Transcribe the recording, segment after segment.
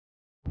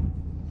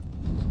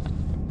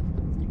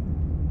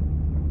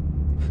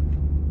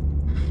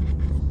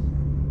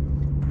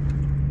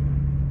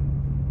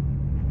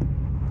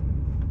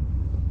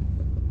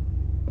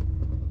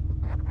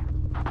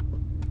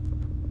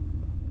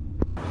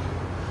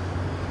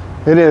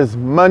It is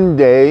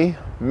Monday,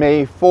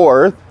 May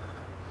 4th.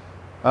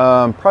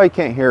 Probably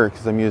can't hear it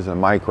because I'm using a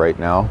mic right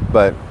now,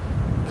 but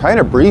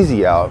kind of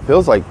breezy out.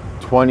 Feels like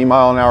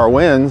 20-mile-an-hour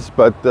winds,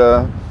 but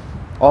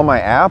all my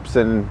apps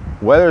and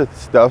weather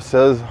stuff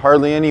says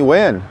hardly any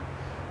wind.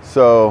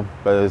 So,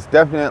 but it's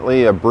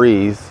definitely a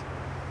breeze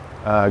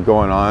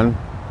going on.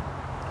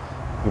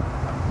 You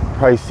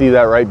probably see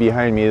that right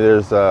behind me.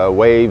 There's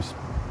waves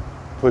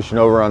pushing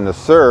over on the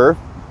surf,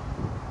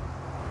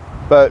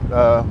 but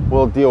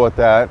we'll deal with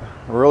that.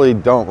 I really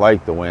don't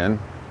like the wind.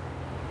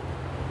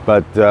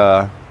 But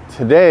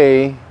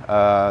today,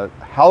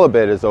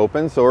 halibut is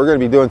open, so we're going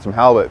to be doing some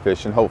halibut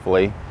fishing,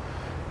 hopefully.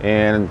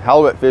 And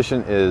halibut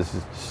fishing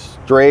is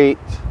straight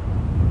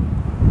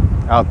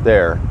out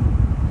there,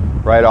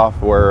 right off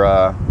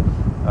where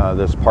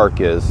this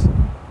park is.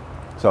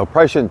 So I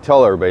probably shouldn't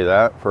tell everybody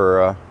that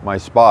for my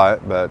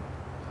spot, but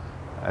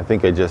I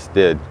think I just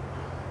did.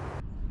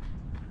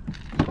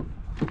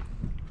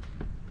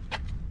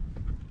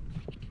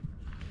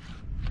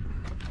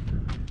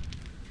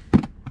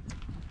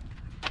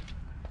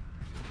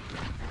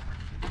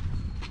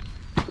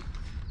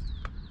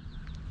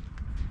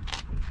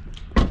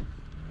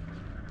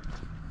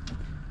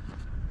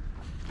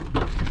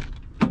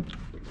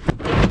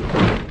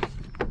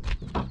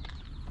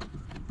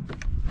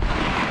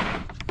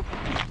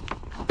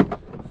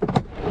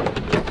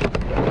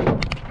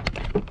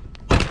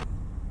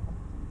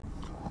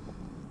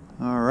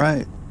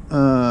 Alright,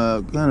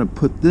 gonna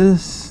put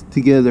this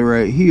together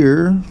right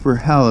here for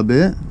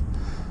halibut.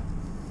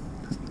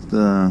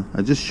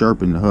 I just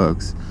sharpened the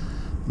hooks.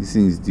 These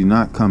things do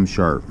not come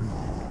sharp.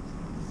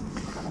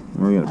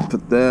 We're gonna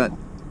put that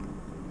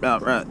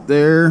about right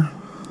there.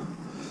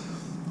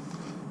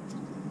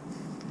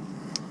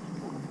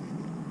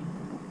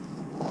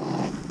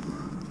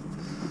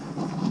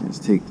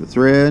 Just take the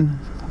thread,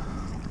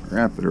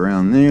 wrap it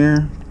around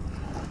there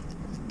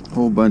a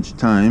whole bunch of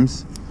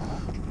times.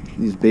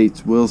 These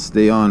baits will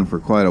stay on for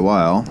quite a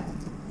while.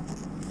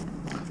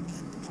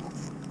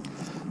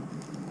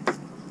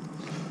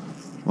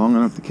 Long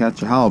enough to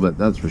catch a halibut,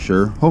 that's for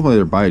sure. Hopefully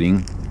they're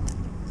biting.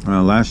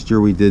 Last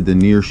year we did the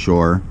near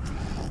shore.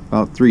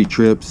 About 3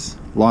 trips,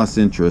 lost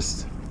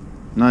interest.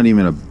 Not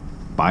even a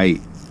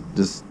bite,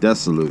 just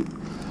desolate.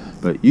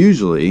 But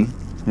usually,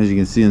 as you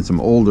can see in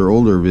some older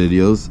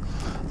videos,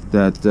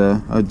 that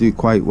I do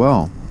quite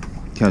well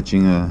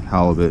catching a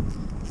halibut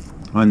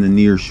on the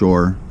near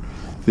shore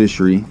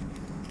fishery,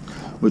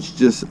 which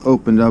just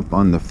opened up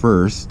on the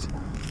 1st.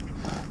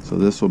 So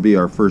this will be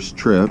our first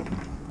trip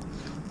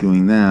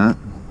doing that.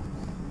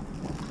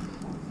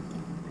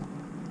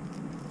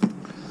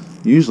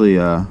 Usually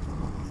I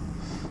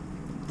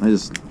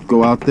just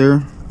go out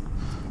there,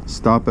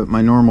 stop at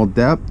my normal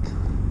depth,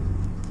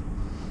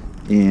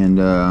 and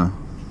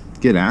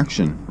get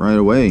action right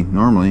away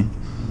normally,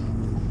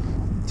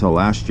 until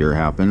last year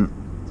happened.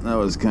 That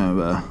was kind of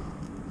a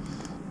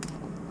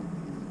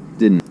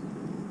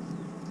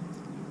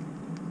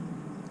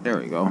there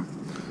we go.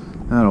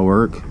 That'll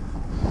work.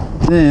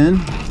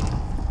 Then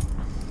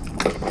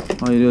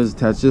all you do is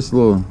attach this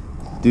little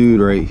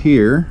dude right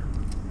here.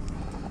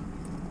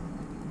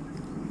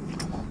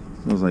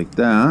 Goes like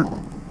that.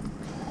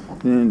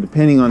 Then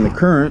depending on the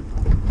current,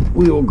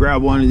 we will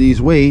grab one of these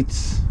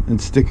weights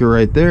and stick it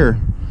right there.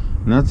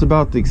 And that's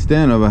about the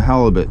extent of a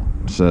halibut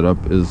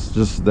setup, is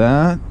just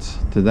that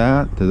to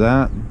that to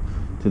that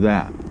to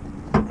that.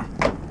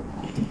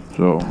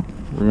 So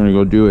we're gonna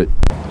go do it.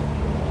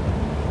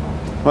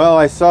 Well,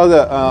 I saw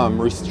the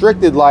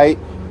restricted light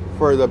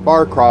for the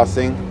bar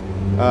crossing.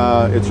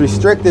 It's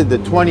restricted to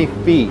 20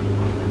 feet.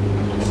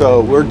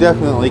 So we're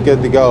definitely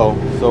good to go.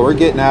 So we're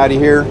getting out of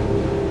here.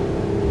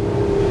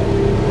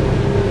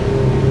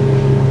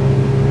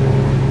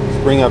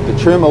 Let's bring up the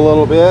trim a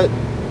little bit.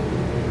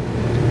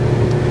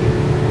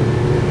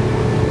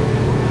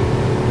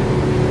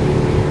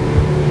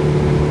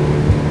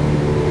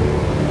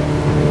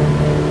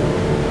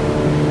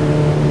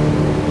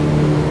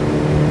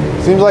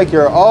 Seems like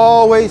you're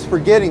always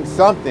forgetting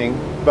something,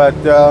 but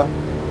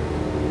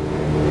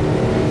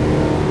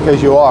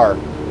because you are.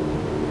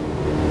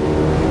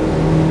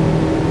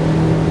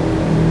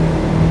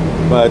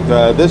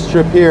 But this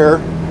trip here,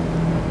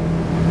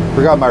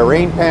 forgot my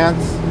rain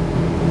pants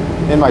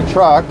in my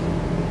truck,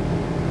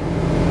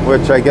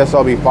 which I guess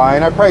I'll be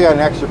fine. I probably got an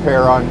extra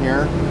pair on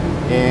here,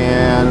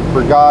 and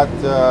forgot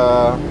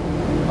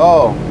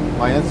oh,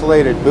 my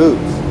insulated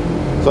boots.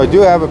 So I do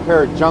have a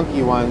pair of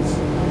junky ones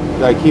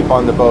that I keep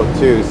on the boat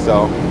too.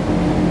 So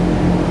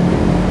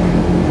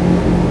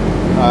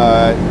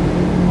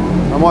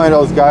I'm one of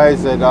those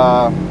guys that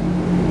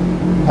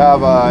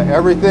have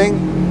everything,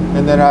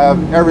 and then I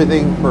have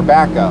everything for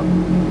backup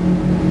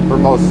for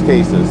most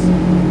cases.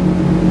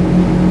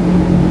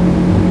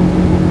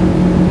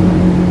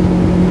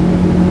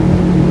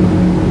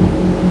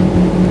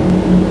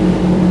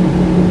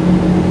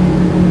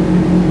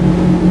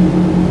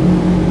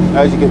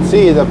 As you can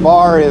see, the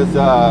bar is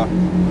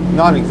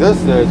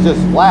non-existent. It's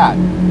just flat.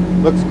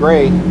 Looks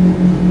great.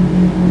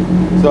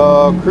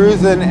 So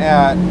cruising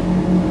at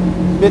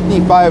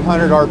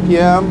 5,500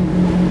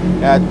 RPM.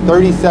 at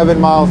 37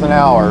 miles an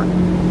hour.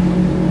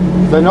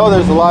 So I know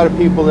there's a lot of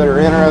people that are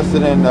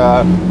interested in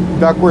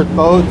Duckworth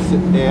boats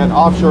and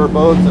offshore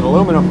boats and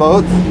aluminum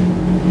boats.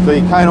 So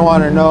you kind of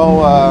want to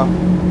know,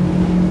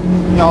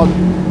 you know,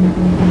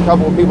 a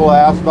couple of people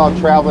asked about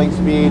traveling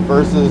speed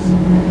versus,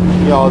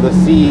 you know, the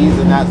seas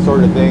and that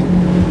sort of thing.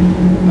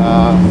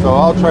 So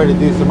I'll try to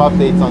do some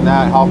updates on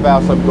that, how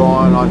fast I'm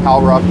going, on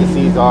how rough the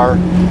seas are.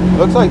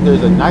 Looks like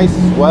there's a nice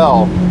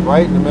swell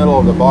right in the middle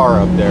of the bar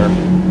up there.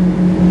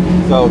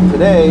 So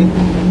today,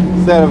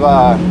 instead of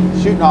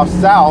shooting off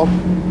south,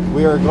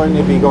 we are going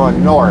to be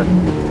going north.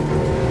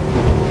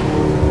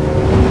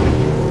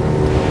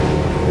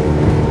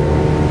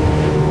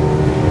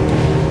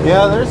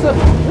 Yeah, there's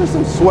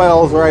some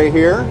swells right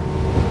here.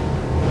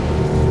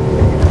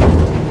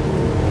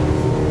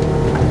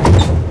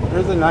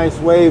 There's a nice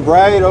wave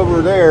right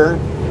over there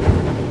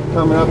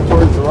coming up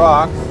towards the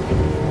rocks.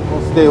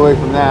 We'll stay away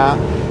from that.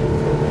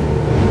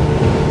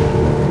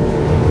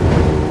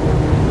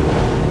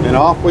 And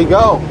off we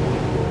go.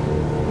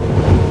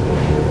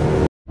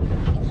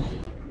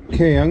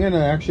 Okay, I'm going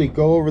to actually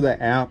go over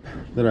the app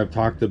that I've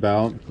talked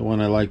about, the one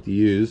I like to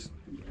use.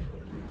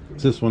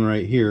 It's this one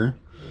right here.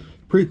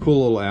 Pretty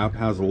cool little app,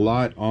 has a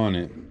lot on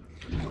it.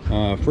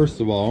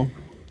 First of all,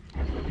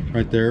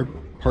 right there,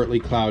 partly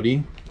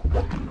cloudy.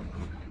 Let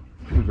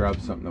me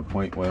grab something to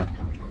point with.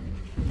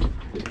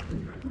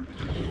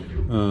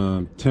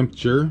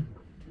 Temperature,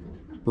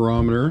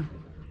 barometer,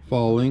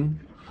 falling,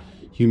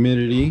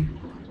 humidity,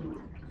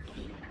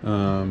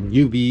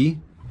 UV,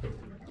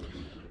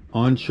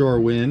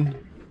 onshore wind,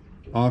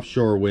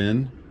 offshore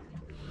wind.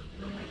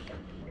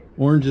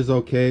 Orange is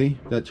okay,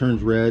 that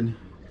turns red.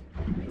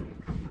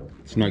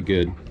 It's not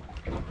good.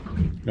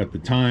 At the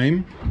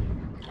time,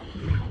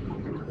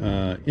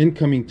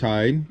 incoming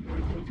tide,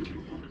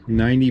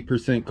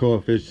 90%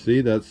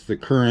 coefficient, that's the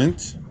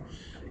current,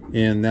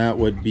 and that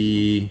would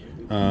be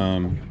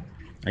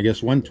I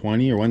guess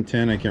 120 or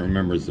 110, I can't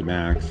remember, is the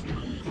max.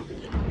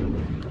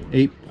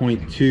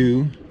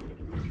 8.2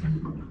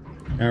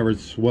 average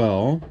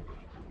swell,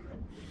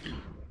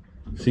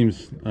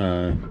 seems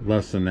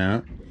less than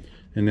that,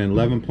 and then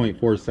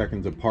 11.4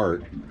 seconds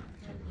apart.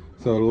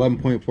 So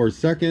 11.4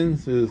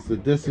 seconds is the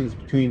distance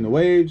between the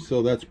waves,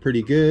 so that's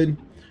pretty good.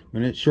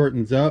 When it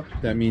shortens up,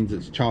 that means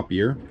it's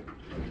choppier.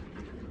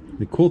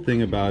 The cool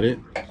thing about it,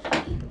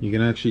 you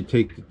can actually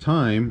take the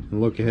time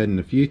and look ahead in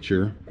the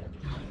future,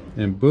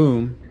 and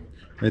boom,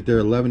 right there,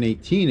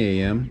 11:18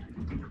 a.m.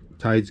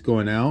 tide's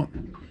going out,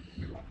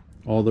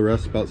 all the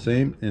rest about the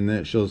same, and then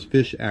it shows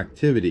fish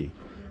activity.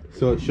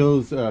 So it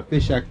shows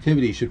fish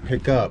activity should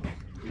pick up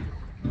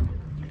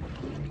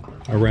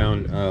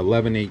around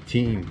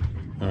 11:18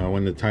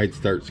 when the tide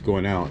starts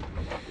going out.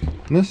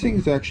 And this thing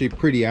is actually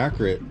pretty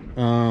accurate.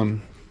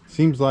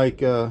 Seems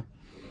like you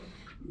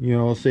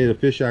know, I'll say the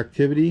fish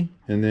activity,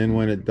 and then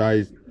when it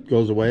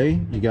goes away,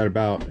 you got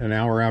about an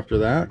hour after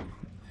that,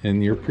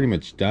 and you're pretty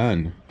much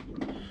done.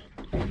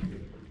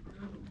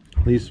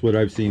 At least what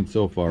I've seen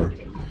so far.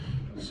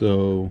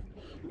 So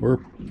we're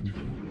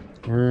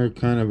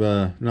kind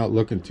of not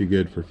looking too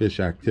good for fish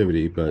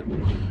activity, but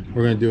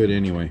we're gonna do it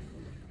anyway.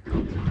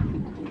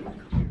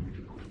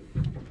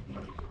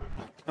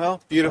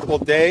 Well, beautiful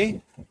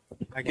day.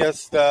 I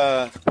guess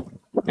the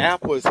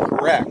app was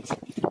correct.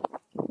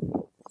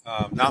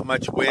 Not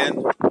much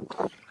wind,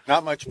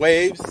 not much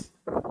waves,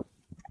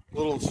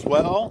 little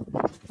swell,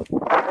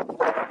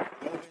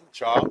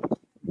 chop.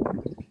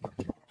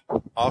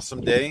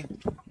 Awesome day.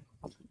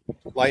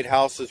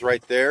 Lighthouse is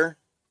right there.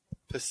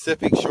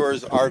 Pacific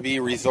Shores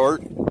RV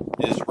Resort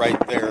is right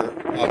there,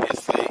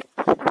 obviously.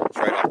 It's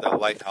right off that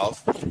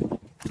lighthouse.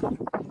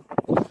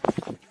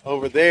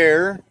 Over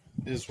there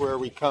is where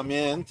we come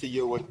in to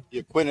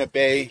Yaquina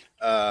Bay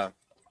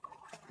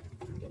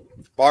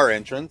bar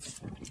entrance.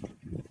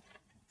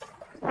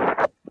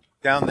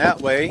 Down that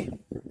way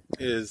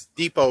is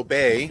Depot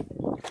Bay,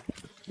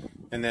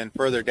 and then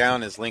further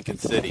down is Lincoln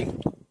City.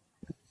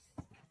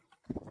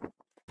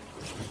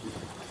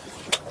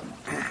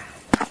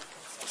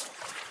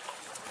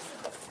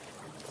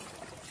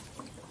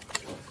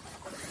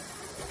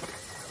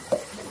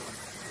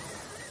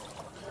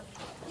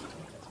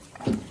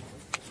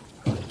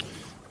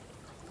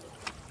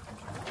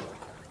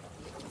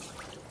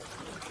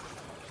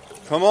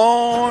 Come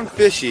on,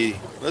 fishy,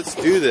 let's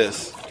do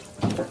this.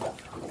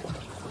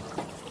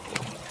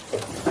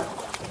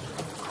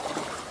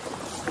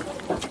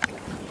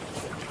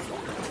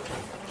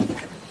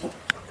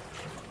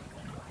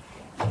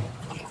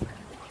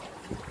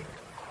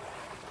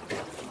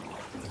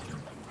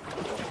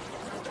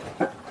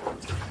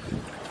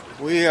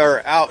 We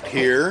are out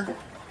here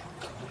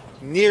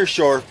near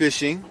shore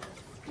fishing,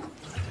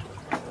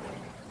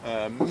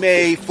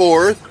 May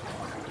 4th,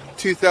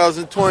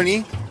 2020.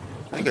 I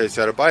think I just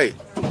had a bite.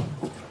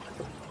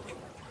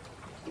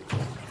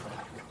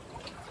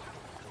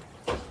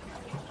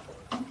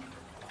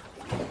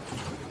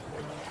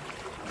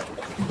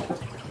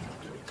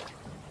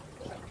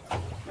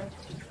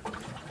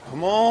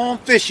 Come on,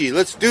 fishy,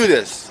 let's do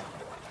this.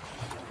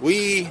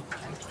 We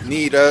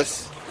need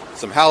us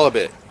some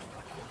halibut.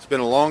 been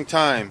a long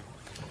time.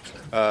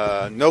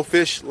 No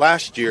fish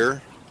last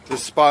year.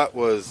 This spot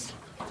was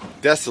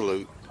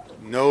desolate.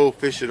 No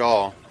fish at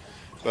all.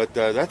 But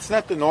that's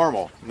not the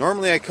normal.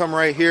 Normally I come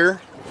right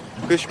here,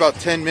 fish about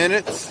 10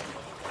 minutes,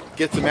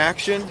 get some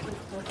action,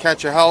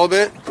 catch a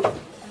halibut,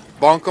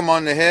 bonk them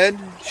on the head,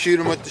 shoot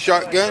them with the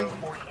shotgun,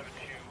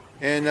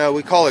 and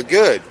we call it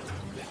good.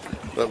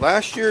 But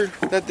last year,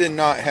 that did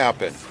not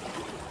happen.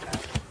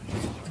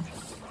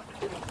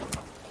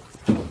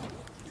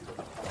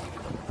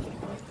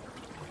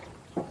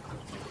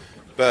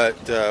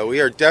 But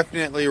we are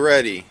definitely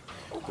ready.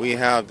 We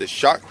have the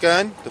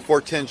shotgun, the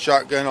 410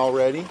 shotgun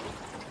already.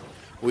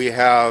 We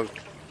have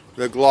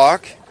the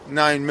Glock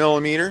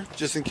 9mm,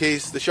 just in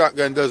case the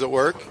shotgun doesn't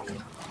work.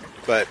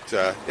 But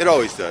it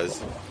always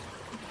does.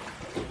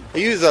 I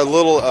use a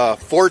little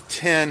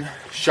 410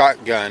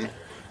 shotgun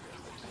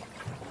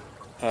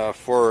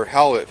for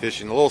halibut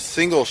fishing, a little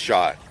single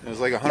shot. It was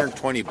like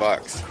 120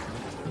 bucks.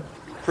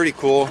 Pretty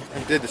cool.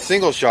 I did the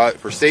single shot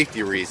for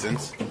safety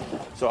reasons.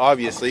 So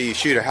obviously you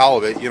shoot a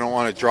halibut, you don't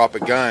want to drop a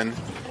gun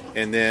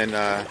and then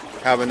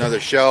have another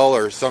shell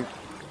or some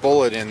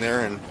bullet in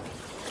there and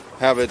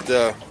have it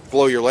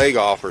blow your leg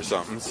off or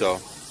something.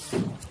 So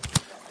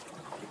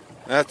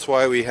that's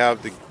why we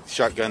have the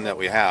shotgun that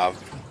we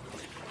have.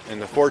 And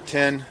the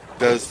 410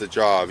 does the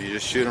job. You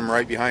just shoot them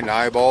right behind the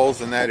eyeballs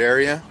in that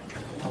area.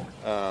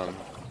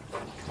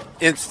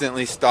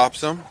 Instantly stops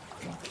them,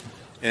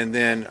 and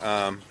then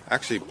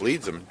actually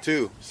bleeds them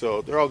too.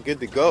 So they're all good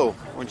to go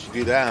once you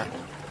do that.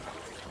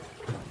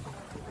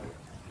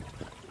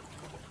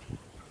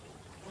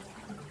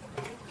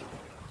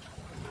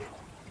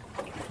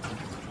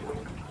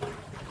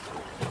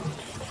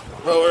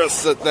 Well, we're gonna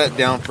set that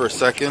down for a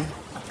second.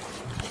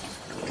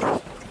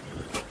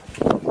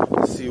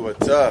 Let's see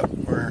what's up.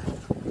 We're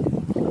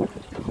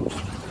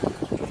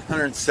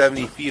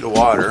 170 feet of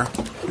water.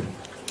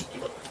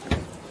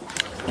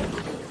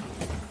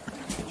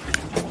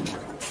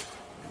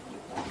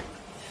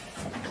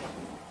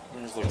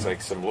 Looks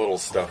like some little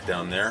stuff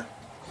down there,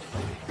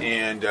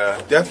 and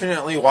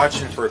definitely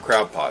watching for a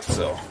crab pot,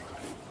 so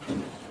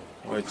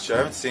which I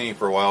haven't seen any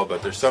for a while,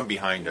 but there's some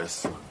behind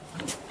us.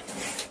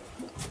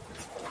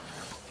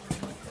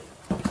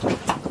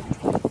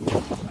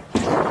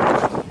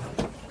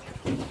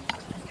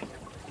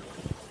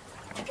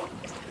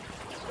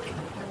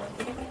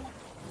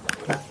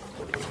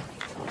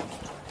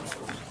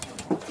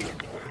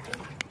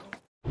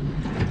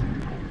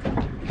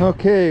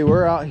 Okay,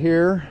 we're out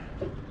here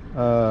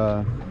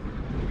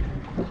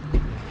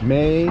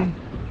May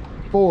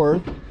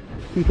 4th,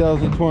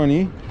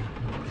 2020,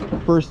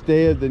 first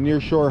day of the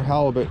nearshore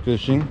halibut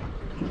fishing.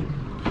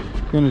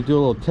 Going to do a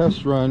little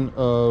test run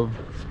of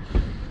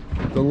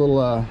the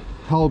little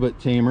halibut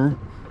tamer,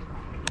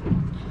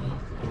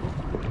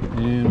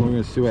 and we're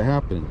going to see what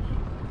happens.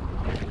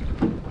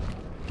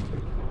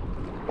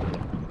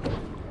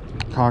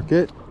 Cock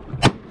it.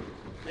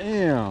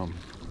 Bam!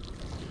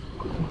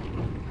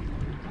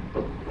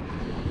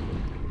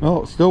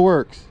 Oh, it still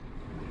works.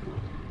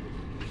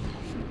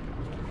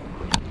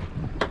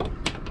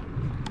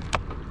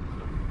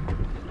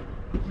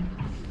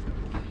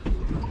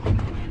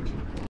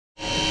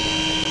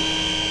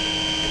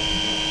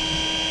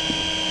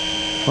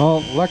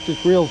 Well,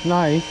 electric reel's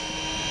nice,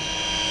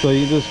 so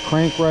you just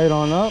crank right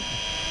on up.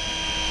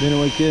 Then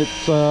when it gets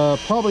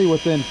probably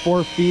within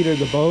 4 feet of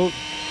the boat,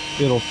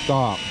 it'll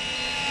stop.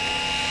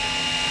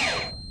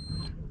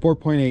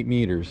 4.8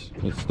 meters,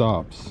 it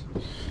stops.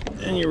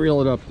 And you reel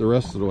it up the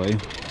rest of the way.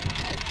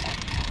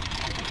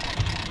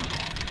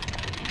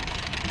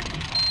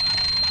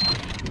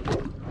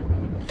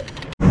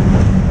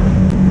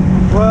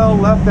 Well,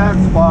 left that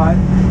spot.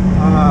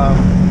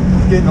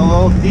 It's getting a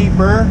little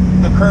deeper.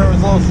 The current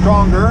was a little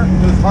stronger.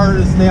 It was harder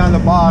to stay on the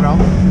bottom.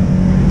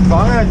 So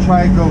I'm going to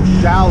try to go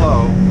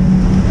shallow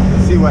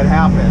and see what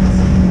happens.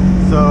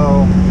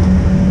 So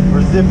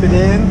we're zipping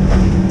in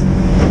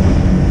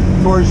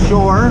towards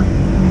shore,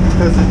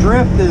 because the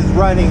drift is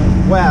running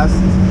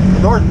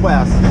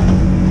northwest.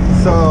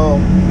 So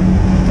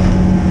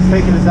it's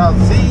taking us out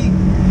to sea,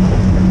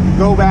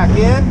 go back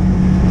in,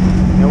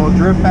 and we'll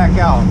drift back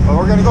out. But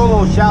we're gonna go a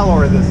little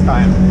shallower this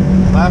time.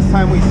 Last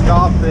time we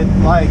stopped at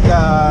like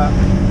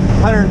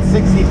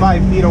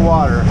 165 feet of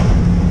water.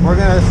 We're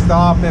gonna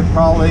stop at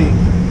probably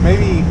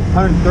maybe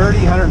 130,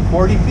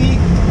 140 feet,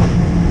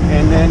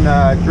 and then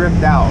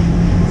drift out,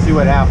 see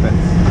what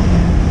happens.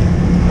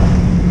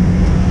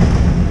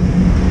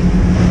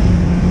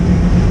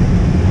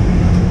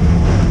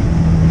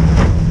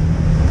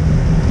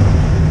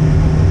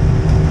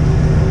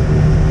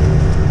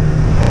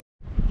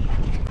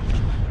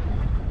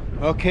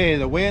 Okay,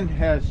 the wind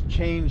has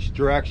changed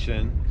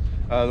direction.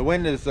 The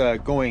wind is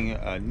going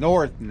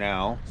north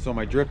now, so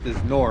my drift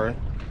is north.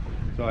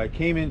 So I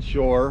came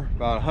inshore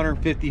about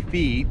 150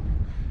 feet.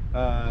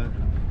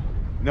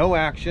 No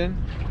action,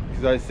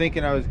 because I was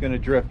thinking I was going to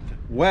drift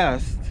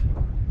west,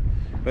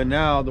 but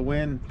now the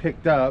wind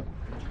picked up,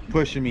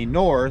 pushing me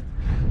north.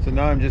 So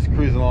now I'm just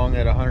cruising along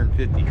at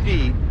 150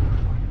 feet,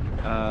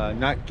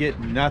 not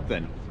getting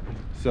nothing.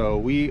 So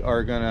we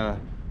are gonna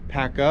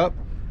pack up.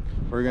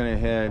 We're gonna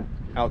head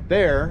out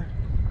there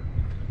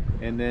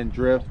and then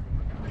drift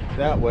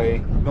that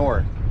way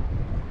north.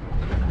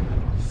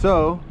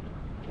 So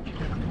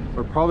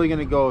we're probably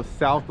gonna go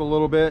south a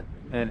little bit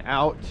and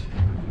out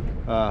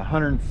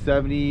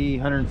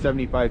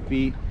 175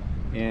 feet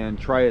and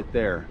try it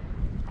there.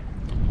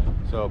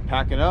 So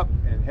packing up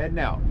and heading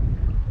out.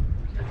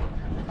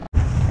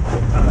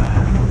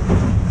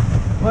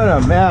 What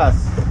a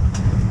mess.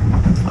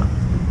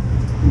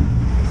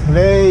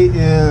 Today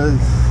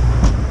is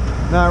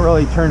not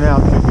really turning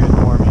out too good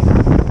for me.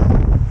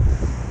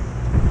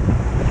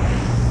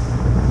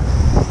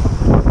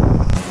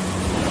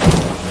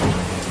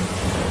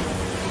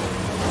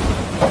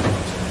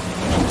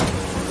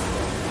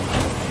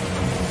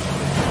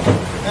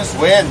 This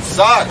wind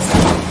sucks.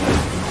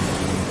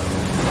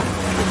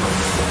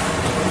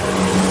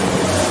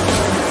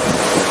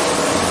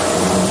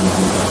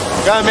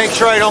 Gotta make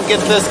sure I don't get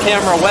this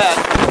camera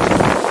wet.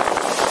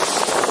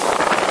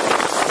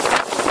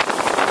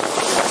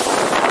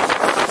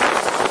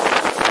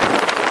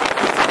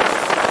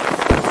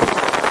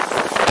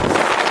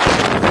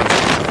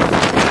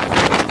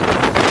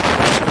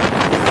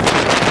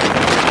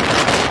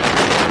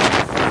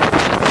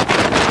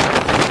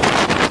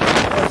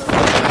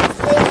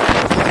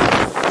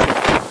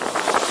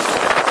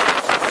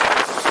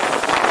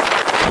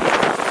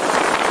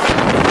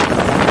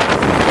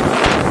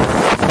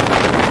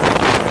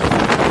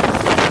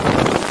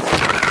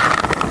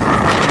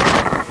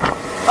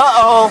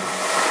 Uh-oh.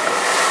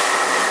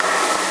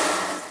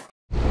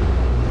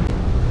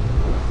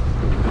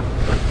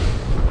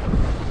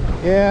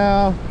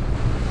 Yeah,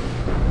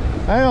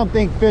 I don't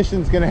think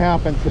fishing's gonna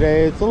happen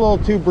today. It's a little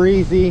too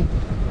breezy.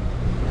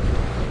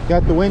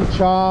 Got the wind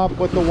chop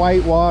with the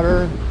white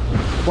water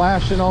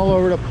splashing all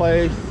over the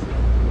place.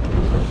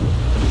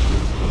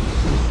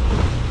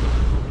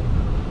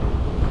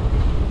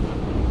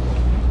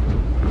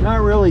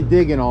 Not really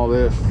digging all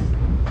this.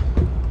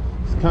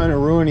 It's kind of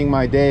ruining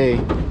my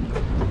day.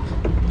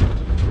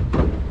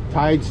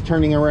 Tide's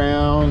turning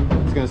around.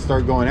 It's gonna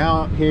start going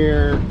out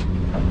here.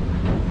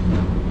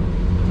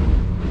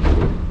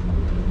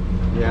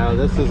 Yeah,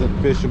 this isn't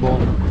fishable.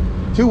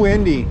 Too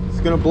windy. It's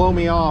gonna blow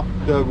me off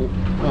the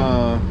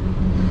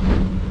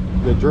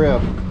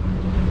drift.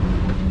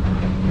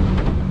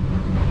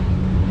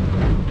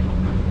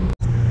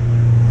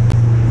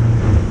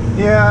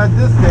 Yeah,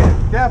 this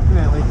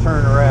definitely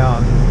turn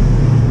around.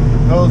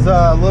 Those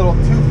little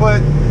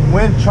 2-foot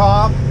wind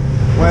chop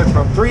went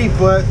from 3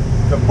 foot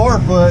to 4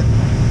 foot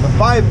to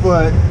 5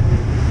 foot,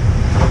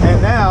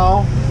 and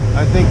now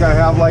I think I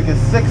have like a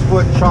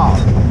 6-foot chop.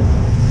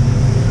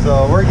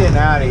 So we're getting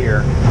out of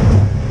here.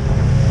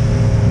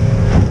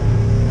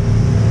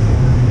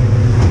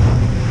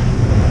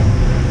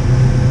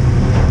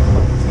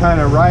 It's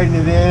kind of riding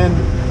it in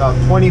about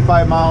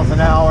 25 miles an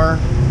hour.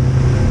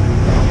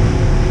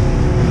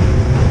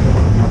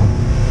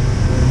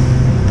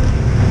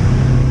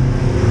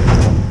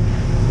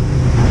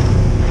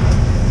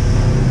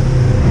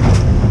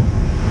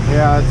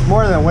 Yeah, it's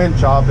more than wind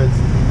chop. It's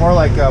more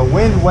like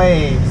wind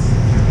waves,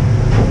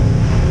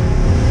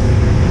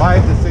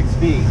 5 to 6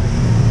 feet.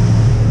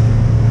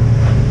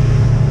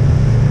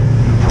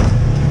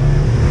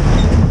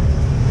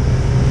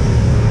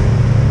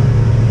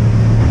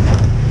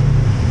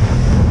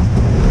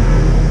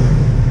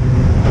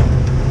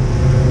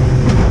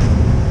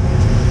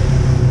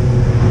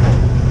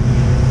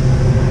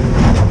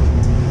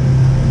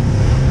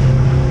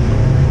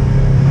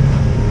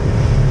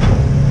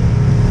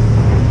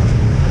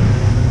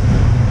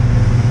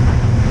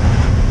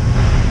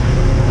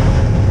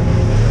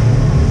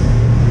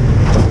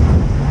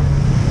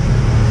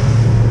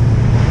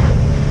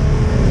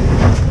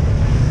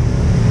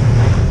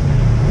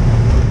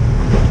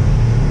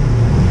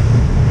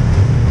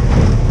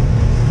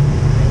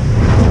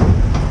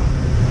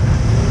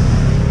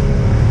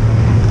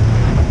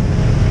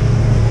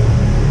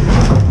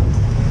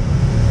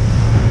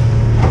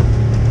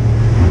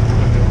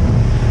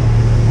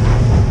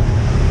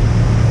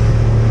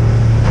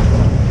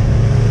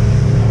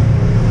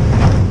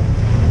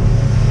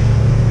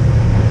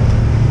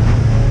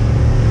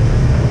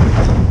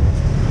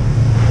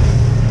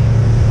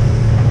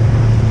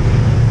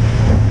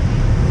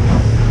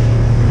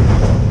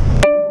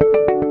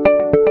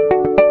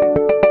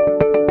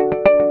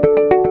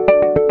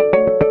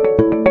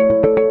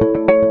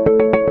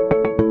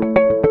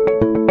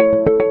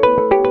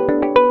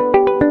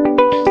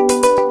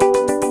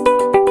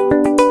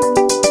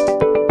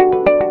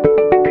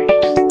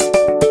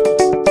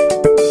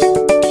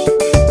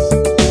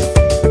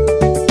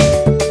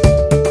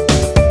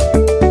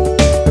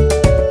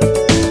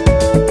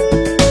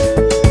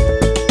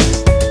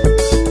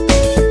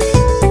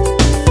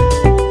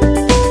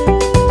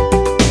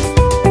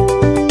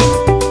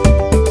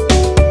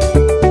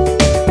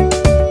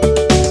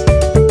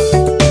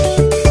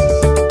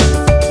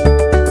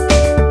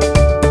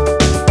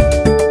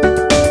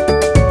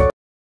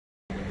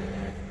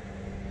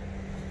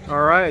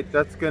 Alright,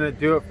 that's going to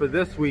do it for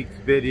this week's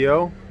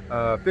video.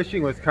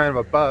 Fishing was kind of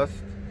a bust.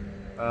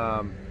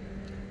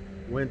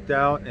 Went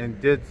out and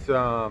did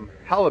some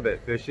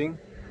halibut fishing,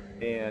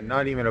 and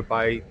not even a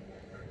bite.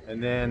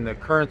 And then the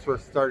currents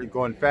started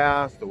going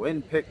fast, the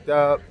wind picked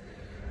up,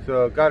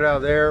 so got out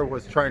of there,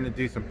 was trying to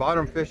do some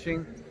bottom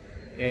fishing,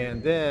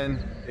 and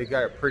then it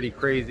got pretty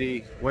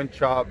crazy. Wind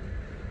chop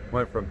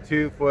went from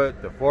 2 foot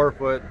to 4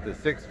 foot to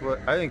 6 foot.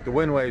 I think the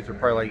wind waves were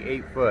probably like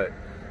 8 foot,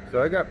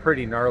 so I got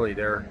pretty gnarly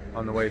there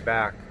on the way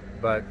back.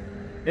 But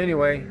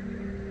anyway,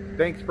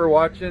 thanks for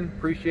watching,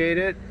 appreciate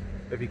it.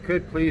 If you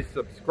could, please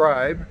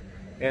subscribe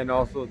and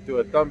also do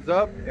a thumbs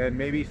up and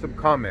maybe some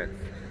comments.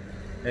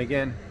 And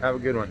again, have a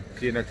good one.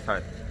 See you next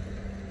time.